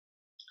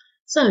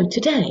So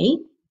today,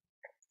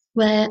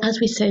 where, as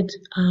we said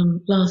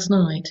last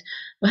night,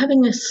 we're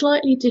having a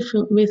slightly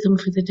different rhythm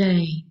for the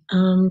day.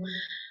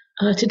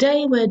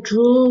 Today we're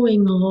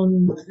drawing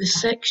on the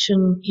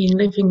section in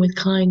Living with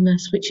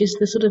Kindness, which is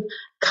the sort of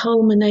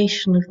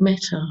culmination of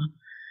metta.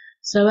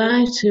 So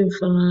out of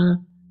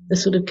the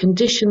sort of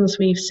conditions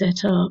we've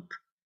set up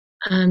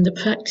and the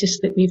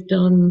practice that we've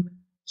done,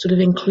 sort of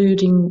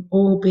including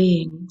all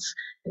beings,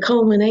 the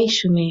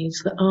culmination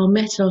is that our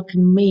metta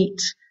can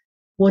meet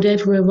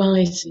whatever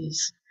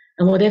arises,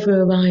 and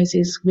whatever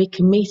arises, we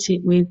can meet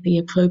it with the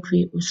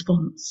appropriate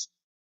response.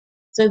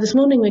 So this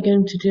morning we're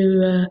going to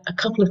do a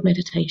couple of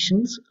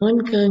meditations. I'm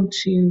going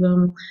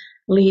to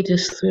lead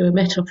us through a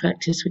metta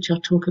practice, which I'll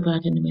talk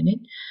about in a minute,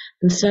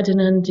 and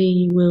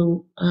Saddhanandi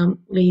will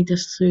lead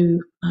us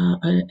through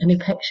an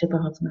Ipeksha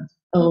Bhavana,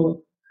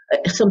 or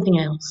something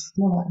else.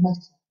 More like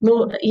metta.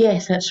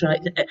 Yes, that's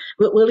right.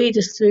 We'll lead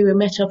us through a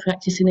metta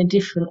practice in a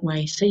different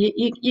way. So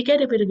you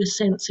get a bit of a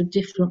sense of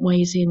different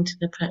ways into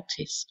the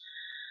practice.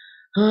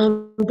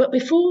 But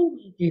before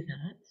we do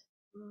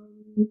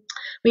that,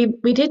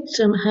 we did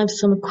have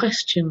some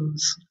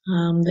questions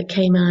that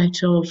came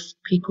out of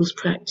people's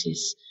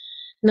practice.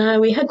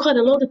 Now, we had quite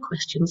a lot of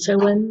questions, so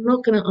we're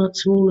not going to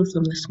answer all of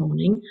them this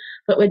morning,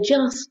 but we'll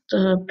just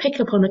pick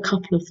up on a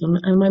couple of them,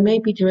 and we'll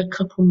maybe do a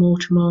couple more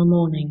tomorrow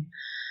morning.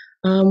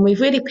 We've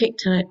really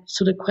picked out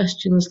sort of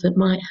questions that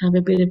might have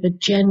a bit of a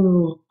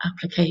general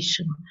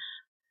application.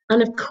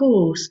 And of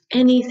course,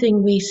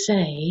 anything we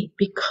say,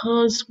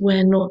 because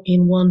we're not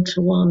in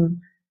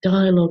one-to-one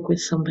dialogue with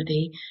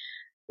somebody,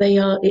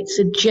 it's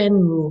a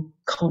general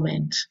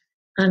comment.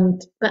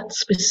 And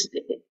that's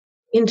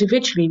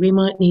individually, we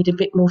might need a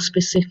bit more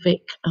specific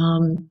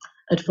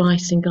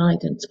advice and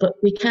guidance, but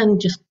we can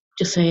just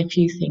say a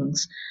few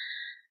things.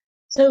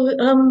 So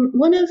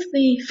one of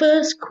the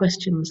first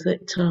questions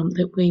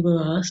that we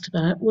were asked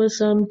about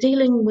was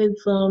dealing with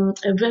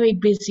a very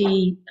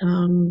busy,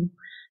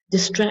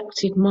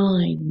 distracted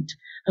mind,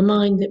 a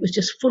mind that was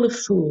just full of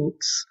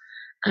thoughts,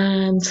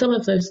 and some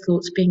of those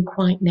thoughts being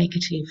quite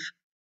negative.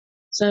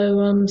 So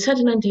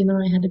Saddhanandi and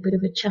I had a bit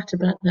of a chat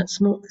about that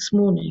this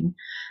morning,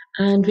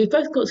 and we've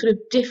both got sort of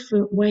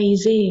different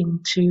ways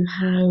into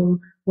how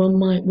one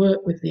might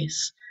work with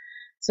this.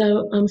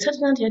 So,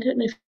 Saddhanandi, I don't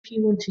know if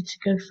you wanted to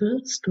go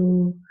first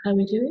or how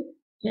we do it.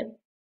 Yep.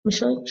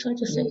 Shall I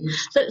just say?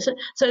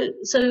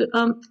 So,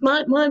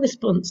 my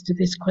response to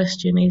this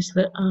question is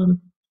that,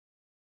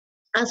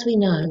 as we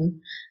know,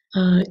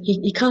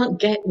 you can't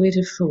get rid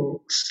of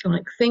thoughts.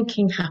 Like,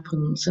 thinking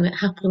happens, and it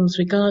happens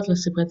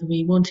regardless of whether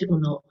we want it or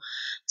not.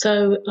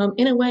 So,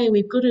 in a way,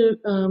 we've got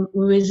to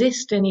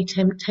resist any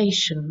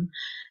temptation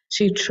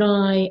to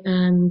try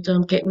and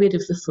get rid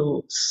of the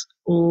thoughts,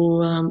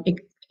 or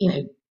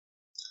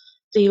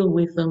deal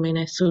with them in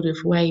a sort of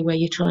way where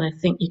you're trying to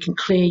think you can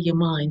clear your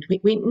mind.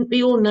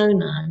 We all know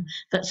now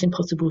that's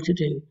impossible to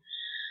do.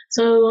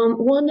 So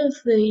one of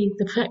the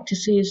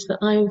practices that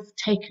I've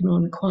taken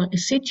on quite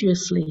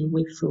assiduously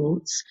with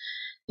thoughts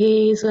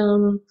is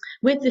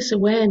with this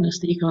awareness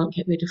that you can't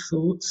get rid of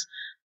thoughts,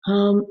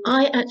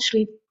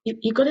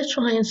 you've got to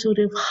try and sort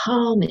of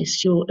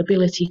harness your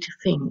ability to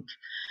think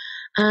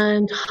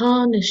and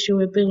harness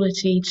your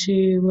ability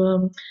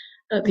to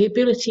the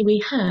ability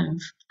we have,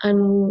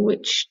 and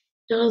which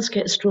does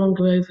get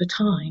stronger over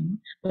time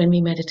when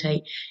we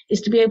meditate, is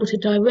to be able to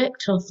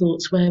direct our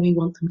thoughts where we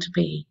want them to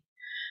be.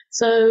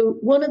 So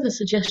one of the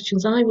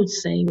suggestions I would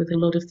say with a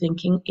lot of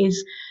thinking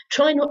is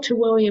try not to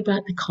worry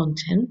about the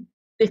content.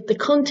 If the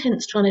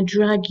content's trying to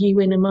drag you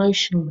in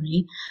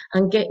emotionally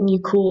and getting you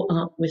caught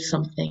up with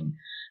something.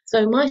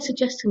 So my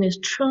suggestion is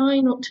try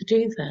not to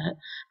do that,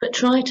 but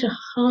try to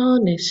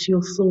harness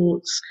your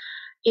thoughts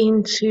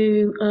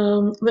into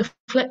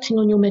reflecting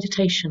on your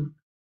meditation.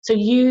 So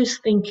use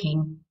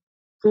thinking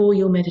for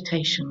your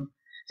meditation.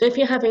 So if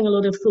you're having a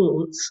lot of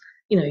thoughts,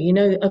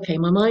 okay,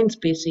 my mind's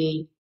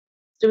busy,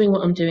 doing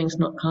what I'm doing is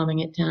not calming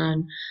it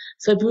down.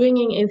 So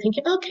bringing in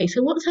thinking, okay,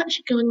 so what's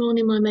actually going on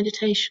in my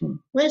meditation?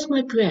 Where's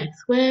my breath?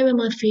 Where am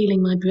I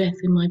feeling my breath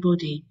in my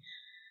body?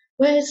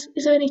 Is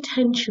there any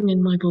tension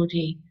in my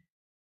body?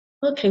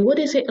 Okay, what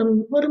is it?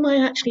 What am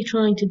I actually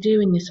trying to do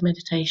in this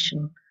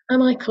meditation?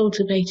 Am I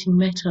cultivating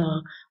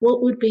metta?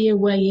 What would be a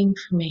way in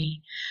for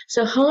me?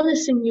 So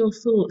harnessing your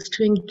thoughts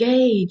to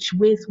engage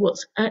with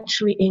what's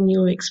actually in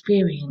your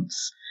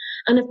experience.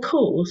 And of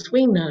course,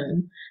 we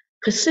know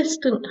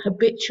persistent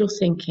habitual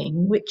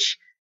thinking, which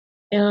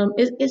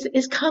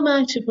is come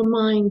out of a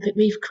mind that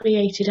we've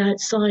created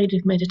outside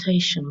of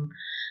meditation.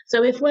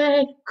 So if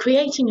we're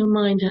creating a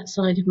mind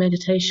outside of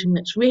meditation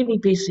that's really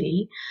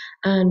busy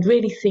and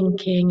really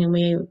thinking,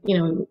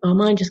 and our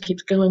mind just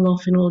keeps going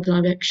off in all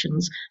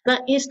directions,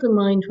 that is the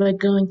mind we're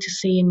going to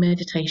see in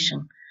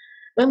meditation.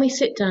 When we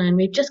sit down,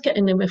 we're just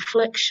getting a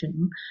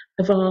reflection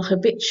of our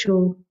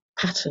habitual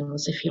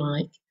patterns, if you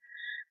like.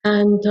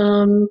 And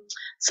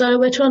so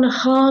we're trying to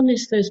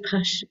harness those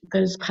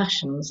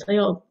passions. They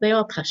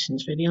are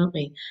passions, really, aren't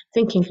they?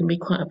 Thinking can be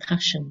quite a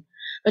passion.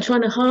 We're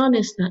trying to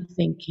harness that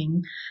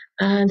thinking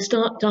and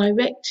start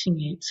directing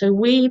it. So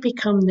we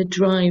become the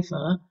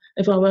driver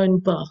of our own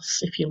boss,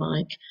 if you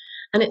like.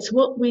 And it's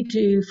what we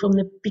do from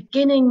the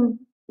beginning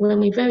when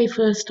we very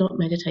first start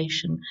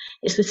meditation.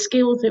 It's the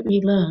skill that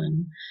we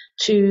learn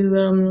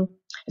to.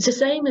 It's the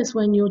same as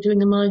when you're doing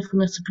the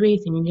mindfulness of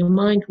breathing and your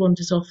mind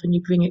wanders off and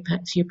you bring it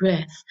back to your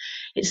breath.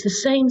 It's the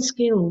same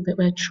skill that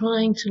we're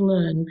trying to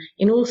learn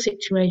in all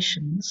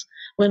situations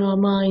when our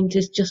mind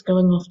is just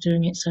going off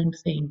doing its own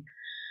thing.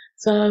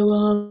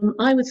 So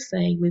I would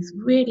say with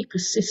really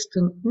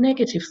persistent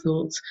negative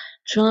thoughts,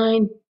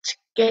 trying to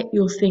get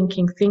your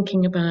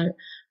thinking about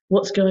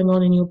what's going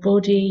on in your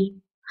body,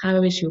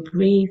 how is your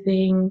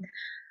breathing,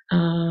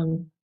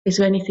 is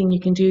there anything you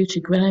can do to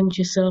ground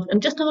yourself?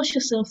 And just ask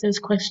yourself those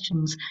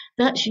questions.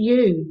 That's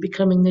you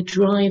becoming the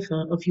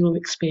driver of your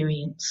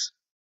experience.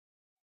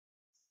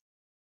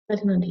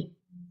 Saddhanandi,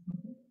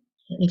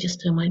 let me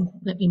just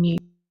let me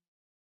mute.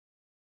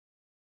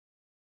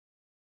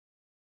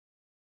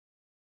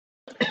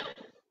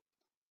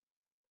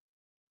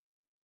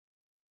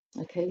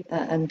 Okay,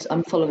 and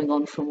I'm following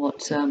on from what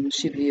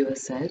Shubhavyuha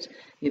said.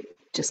 You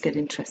just get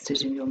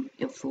interested in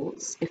your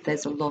thoughts, if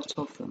there's a lot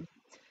of them.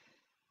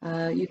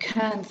 You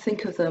can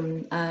think of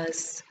them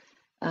as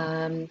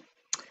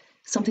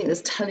something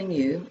that's telling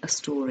you a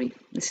story.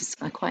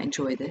 I quite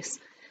enjoy this.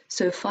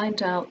 So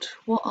find out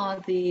what are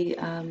the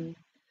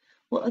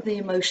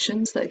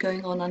emotions that are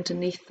going on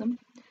underneath them.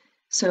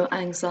 So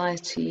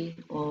anxiety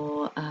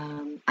or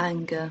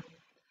anger.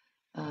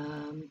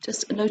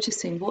 Just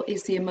noticing what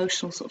is the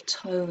emotional sort of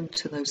tone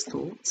to those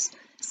thoughts,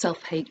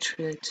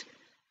 self-hatred,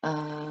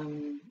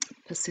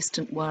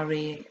 persistent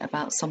worry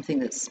about something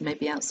that's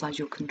maybe outside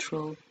your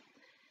control.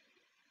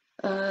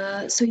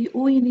 So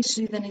all you need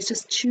to do then is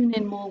just tune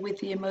in more with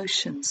the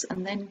emotions,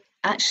 and then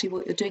actually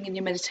what you're doing in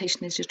your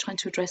meditation is you're trying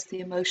to address the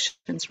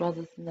emotions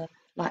rather than the,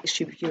 like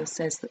Shubhavyuha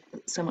says, that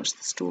so much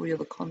the story or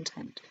the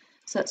content.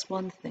 So that's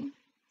one thing.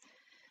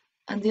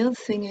 And the other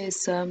thing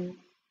is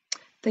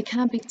they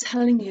can be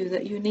telling you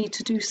that you need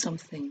to do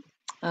something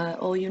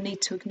or you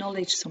need to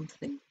acknowledge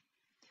something.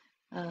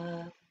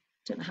 I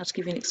don't know how to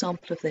give you an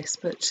example of this,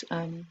 but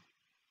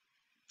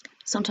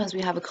sometimes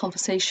we have a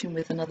conversation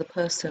with another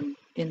person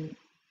in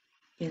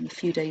the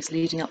few days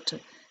leading up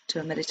to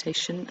a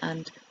meditation,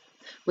 and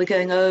we're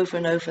going over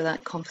and over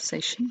that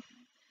conversation,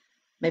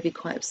 maybe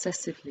quite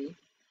obsessively.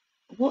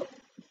 What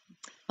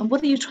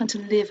are you trying to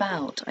live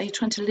out? Are you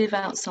trying to live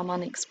out some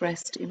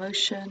unexpressed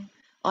emotion?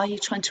 Are you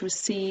trying to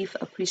receive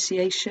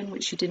appreciation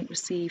which you didn't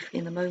receive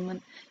in the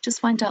moment?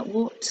 Just find out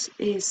what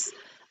are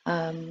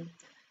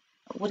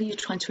you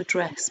trying to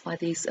address by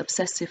these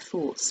obsessive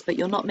thoughts, but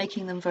you're not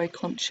making them very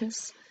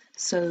conscious,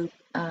 so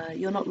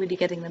you're not really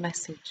getting the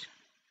message.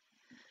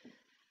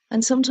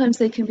 And sometimes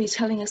they can be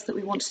telling us that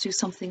we want to do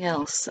something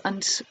else,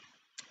 and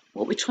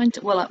what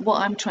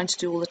I'm trying to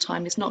do all the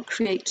time is not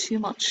create too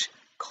much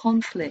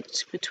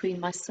conflict between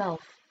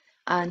myself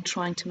and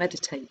trying to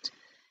meditate.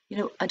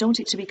 I don't want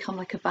it to become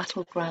like a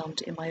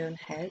battleground in my own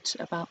head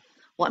about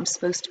what I'm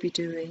supposed to be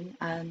doing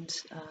and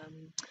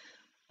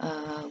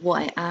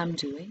what I am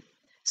doing.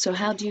 So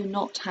how do you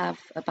not have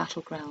a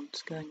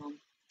battleground going on?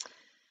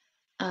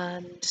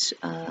 And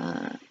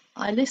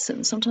I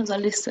listen. Sometimes I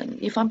listen.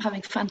 If I'm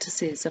having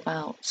fantasies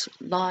about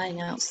lying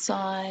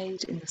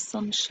outside in the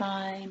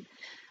sunshine,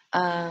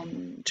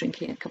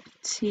 drinking a cup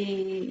of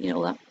tea,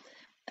 all that,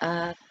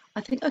 I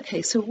think,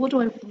 okay, so what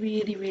do I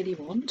really, really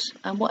want?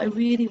 And what I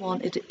really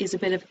want is a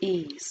bit of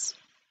ease,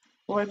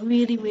 or I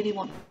really, really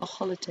want a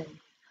holiday.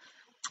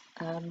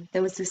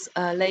 There was this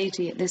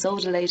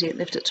older lady that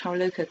lived at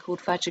Taraloka called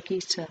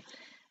Vajragita,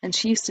 and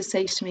she used to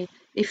say to me,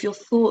 if your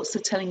thoughts are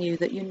telling you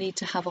that you need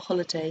to have a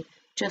holiday,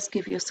 just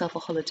give yourself a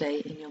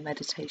holiday in your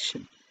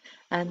meditation.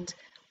 And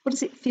what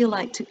does it feel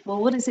like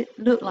what does it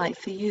look like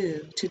for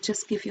you to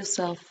just give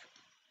yourself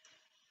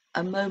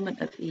a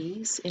moment of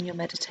ease in your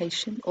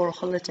meditation, or a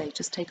holiday?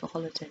 Just take a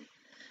holiday.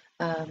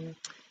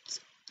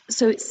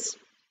 So it's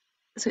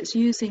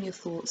using your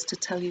thoughts to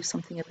tell you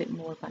something a bit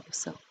more about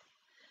yourself.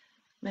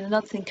 I mean,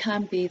 another thing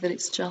can be that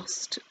it's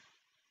just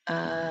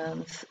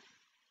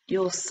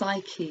your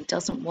psyche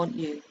doesn't want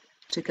you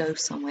to go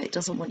somewhere. It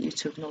doesn't want you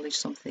to acknowledge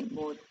something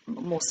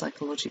more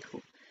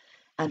psychological,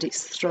 and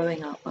it's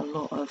throwing up a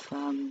lot of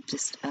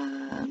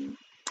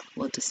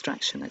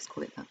distraction. Let's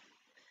call it that.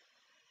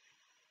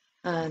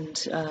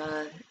 And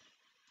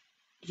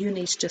you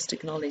need to just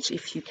acknowledge,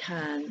 if you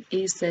can,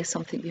 is there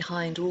something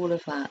behind all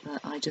of that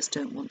I just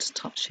don't want to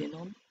touch in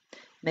on?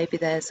 Maybe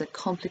there's a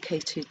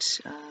complicated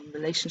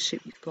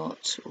relationship you've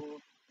got, or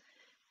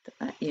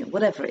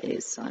whatever it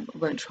is. I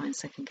won't try and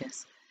second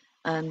guess.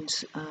 And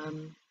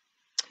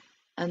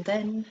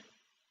then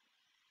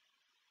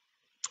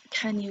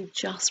can you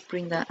just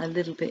bring that a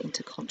little bit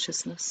into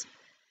consciousness?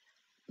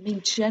 I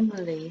mean,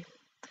 generally,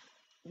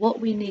 what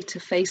we need to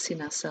face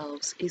in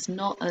ourselves is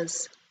not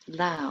as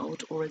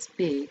loud or as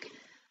big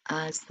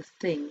as the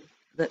thing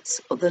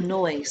the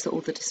noise that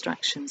all the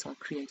distractions are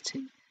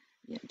creating.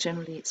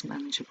 Generally it's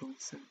manageable.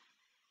 So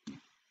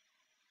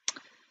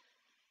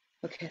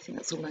okay, I think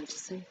that's all I have to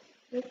say.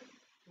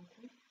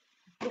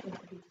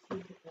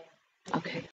 Okay.